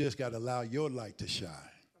 You just got to allow your light to shine.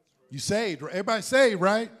 You saved. Everybody saved,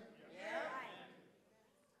 right?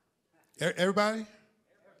 Yeah. Everybody?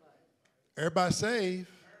 Everybody saved.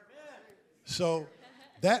 So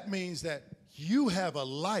that means that you have a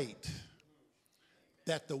light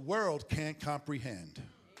that the world can't comprehend.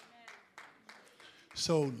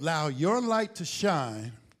 So allow your light to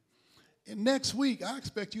shine. And next week, I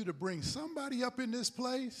expect you to bring somebody up in this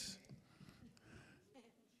place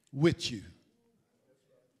with you.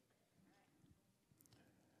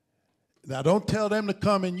 Now, don't tell them to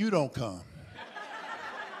come and you don't come.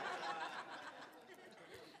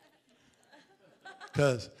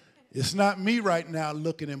 Because it's not me right now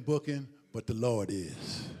looking and booking, but the Lord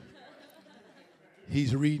is.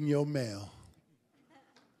 He's reading your mail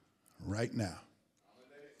right now.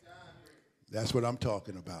 That's what I'm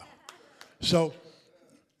talking about. So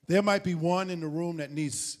there might be one in the room that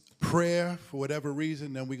needs prayer for whatever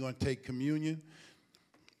reason, then we're going to take communion.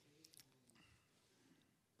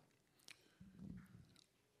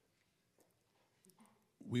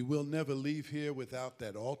 We will never leave here without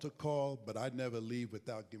that altar call, but I never leave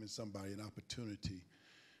without giving somebody an opportunity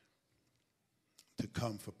to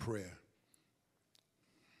come for prayer.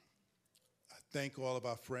 I thank all of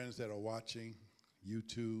our friends that are watching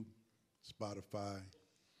YouTube, Spotify,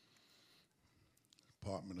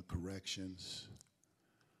 Department of Corrections,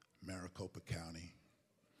 Maricopa County.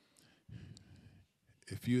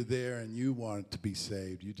 If you're there and you want to be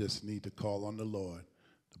saved, you just need to call on the Lord.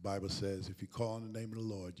 The Bible says, if you call on the name of the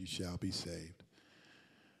Lord, you shall be saved.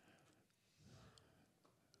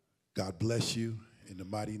 God bless you in the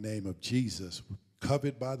mighty name of Jesus,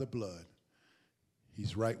 covered by the blood.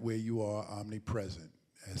 He's right where you are, omnipresent.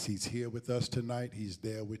 As he's here with us tonight, he's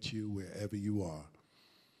there with you wherever you are.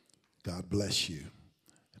 God bless you.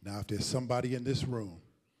 Now, if there's somebody in this room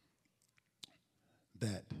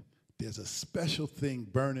that there's a special thing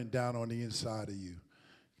burning down on the inside of you,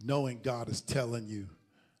 knowing God is telling you,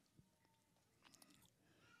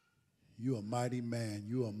 you're a mighty man,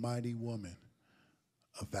 you're a mighty woman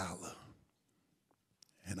of valor,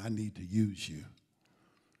 and I need to use you.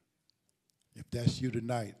 If that's you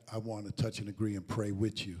tonight, I want to touch and agree and pray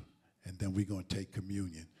with you, and then we're going to take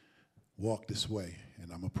communion. Walk this way,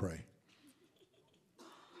 and I'm going to pray.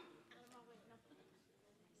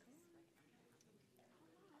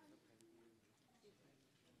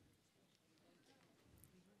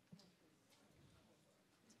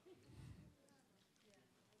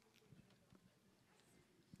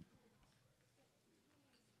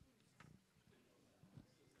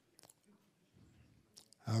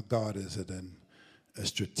 Our God is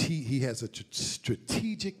he has a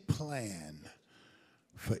strategic plan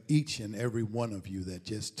for each and every one of you that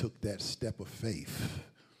just took that step of faith.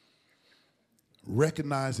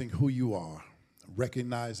 Recognizing who you are,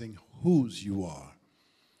 recognizing whose you are.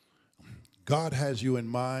 God has you in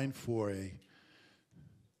mind for a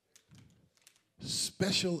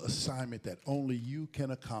special assignment that only you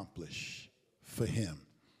can accomplish for him.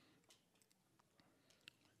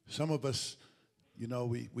 Some of us, you know,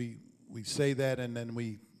 we say that, and then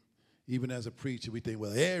we, even as a preacher, we think,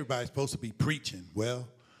 well, everybody's supposed to be preaching. Well,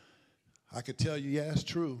 I could tell you, yeah, it's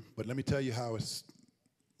true, but let me tell you how it's,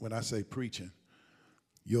 when I say preaching,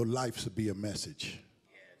 your life should be a message.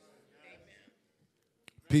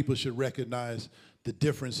 People should recognize the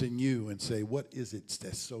difference in you and say, what is it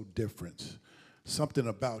that's so different? Something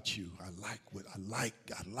about you. I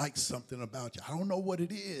like something about you. I don't know what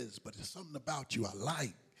it is, but there's something about you I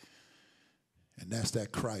like. And that's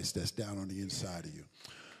that Christ that's down on the inside of you.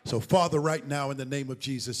 So, Father, right now, in the name of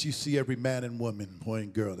Jesus, you see every man and woman, boy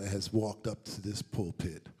and girl that has walked up to this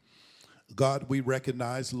pulpit. God, we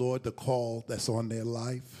recognize, Lord, the call that's on their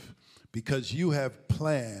life because you have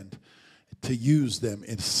planned to use them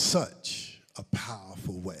in such a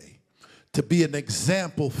powerful way, to be an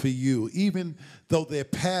example for you, even though their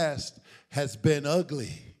past has been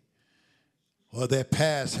ugly or their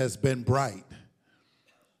past has been bright.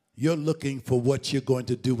 You're looking for what you're going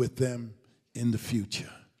to do with them in the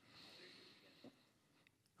future.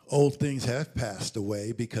 Old things have passed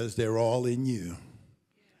away because they're all in you.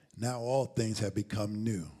 Now all things have become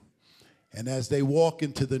new. And as they walk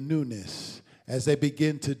into the newness, as they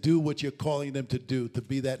begin to do what you're calling them to do, to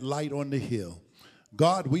be that light on the hill,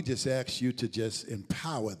 God, we just ask you to just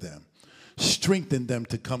empower them, strengthen them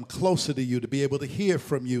to come closer to you, to be able to hear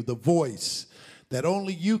from you the voice that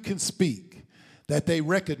only you can speak, that they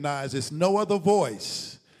recognize there's no other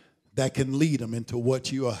voice that can lead them into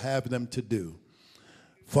what you have them to do.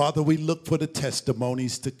 Father, we look for the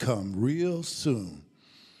testimonies to come real soon.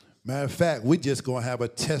 Matter of fact, we're just going to have a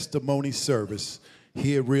testimony service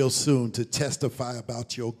here real soon to testify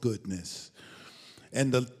about your goodness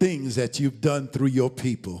and the things that you've done through your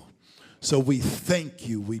people. So we thank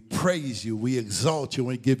you, we praise you, we exalt you, and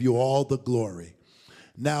we give you all the glory.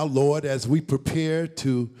 Now, Lord, as we prepare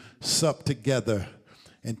to sup together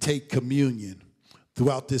and take communion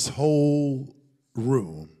throughout this whole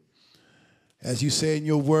room, as you say in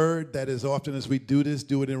your word, that as often as we do this,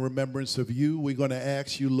 do it in remembrance of you. We're going to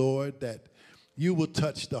ask you, Lord, that you will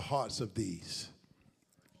touch the hearts of these.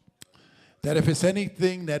 That if it's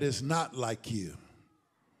anything that is not like you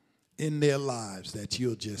in their lives, that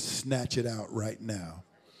you'll just snatch it out right now.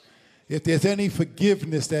 If there's any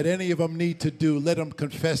forgiveness that any of them need to do, let them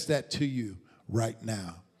confess that to you right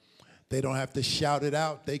now. They don't have to shout it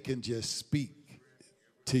out. They can just speak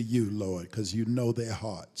to you, Lord, because you know their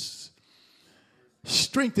hearts.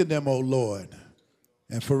 Strengthen them, O Lord,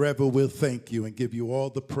 and forever we'll thank you and give you all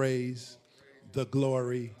the praise, the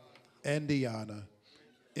glory, and the honor.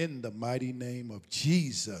 In the mighty name of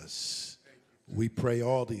Jesus, we pray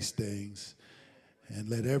all these things, and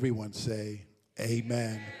let everyone say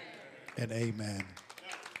amen and amen.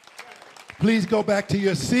 Please go back to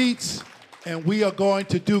your seats, and we are going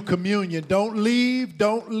to do communion. Don't leave,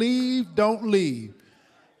 don't leave, don't leave.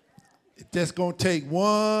 It's just going to take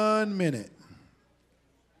 1 minute.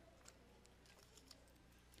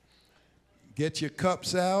 Get your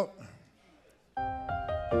cups out.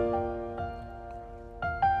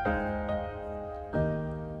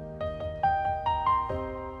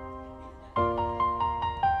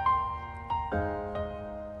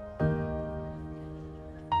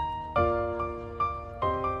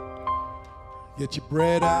 Get your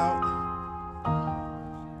bread out.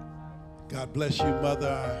 God bless you,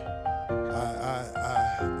 Mother.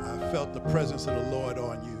 I felt the presence of the Lord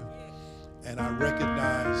on you. And I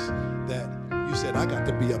recognize that you said, I got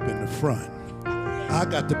to be up in the front. I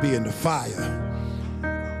got to be in the fire.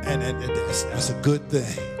 And that's a good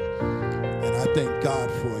thing. And I thank God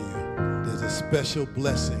for you. There's a special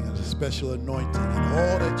blessing and a special anointing. And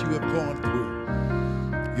all that you have gone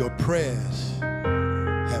through, your prayers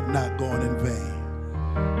have not gone in vain.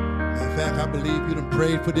 In fact, I believe you done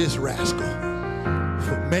prayed for this rascal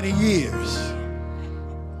for many years.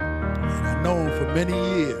 And I know him for many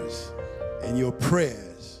years. And your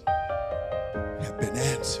prayers have been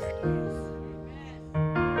answered.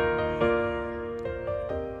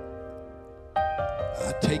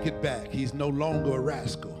 I take it back. He's no longer a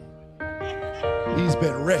rascal. He's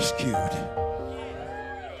been rescued.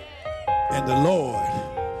 And the Lord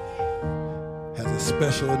has a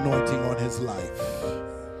special anointing on his life.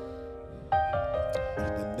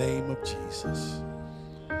 In the name of Jesus.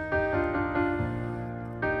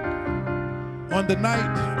 On the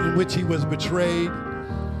night in which he was betrayed,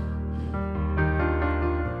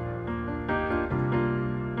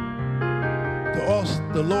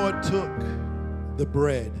 the Lord took the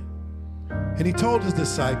bread and he told his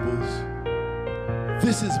disciples,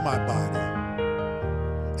 this is my body.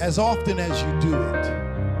 As often as you do it,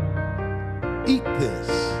 eat this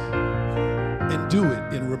and do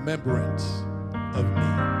it in remembrance of me.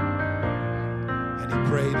 And he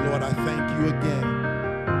prayed, Lord, I thank you again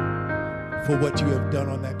for what you have done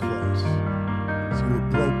on that cross. So you were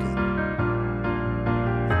broken.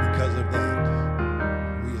 And because of that,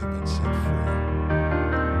 we have been set free.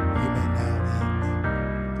 You may now eat.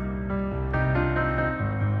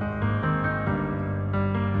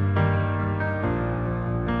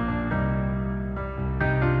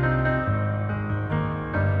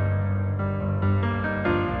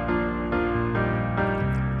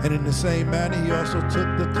 And in the same manner, he also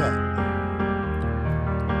took the cup.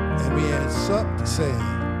 And we had supped,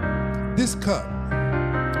 saying, this cup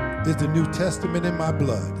is the New Testament in my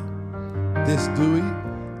blood. This do ye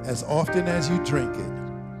as often as you drink it.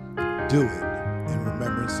 Do it in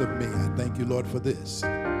remembrance of me. I thank you, Lord, for this.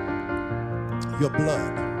 Your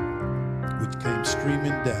blood, which came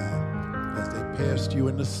streaming down as they pierced you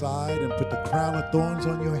in the side and put the crown of thorns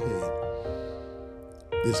on your head.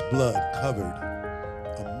 This blood covered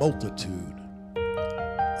a multitude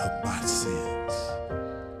of my sins.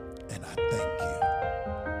 And I thank you.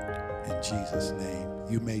 In Jesus' name,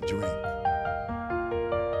 you may drink.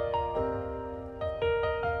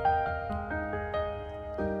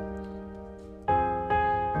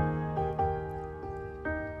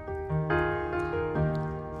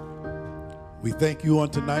 We thank you on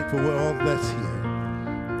tonight for all that's here.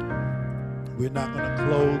 We're not going to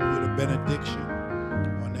close with a benediction.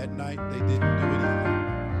 On that night, they didn't do it either.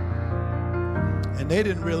 And they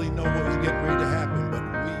didn't really know what was getting ready to happen, but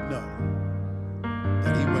we know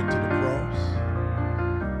that he went to the cross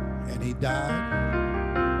and he died.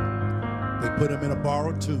 They put him in a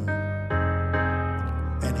borrowed tomb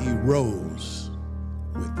and he rose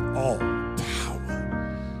with all power.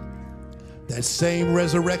 That same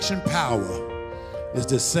resurrection power is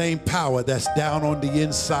the same power that's down on the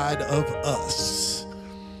inside of us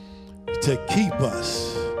to keep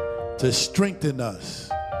us, to strengthen us,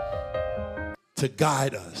 to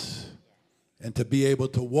guide us, and to be able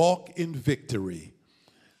to walk in victory.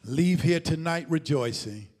 Leave here tonight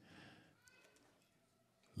rejoicing.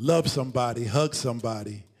 Love somebody, hug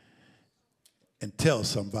somebody, and tell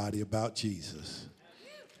somebody about Jesus.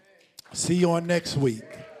 See you on next week.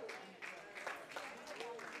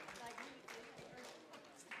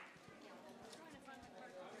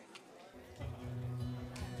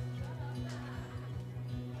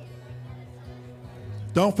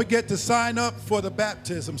 Don't forget to sign up for the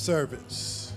baptism service.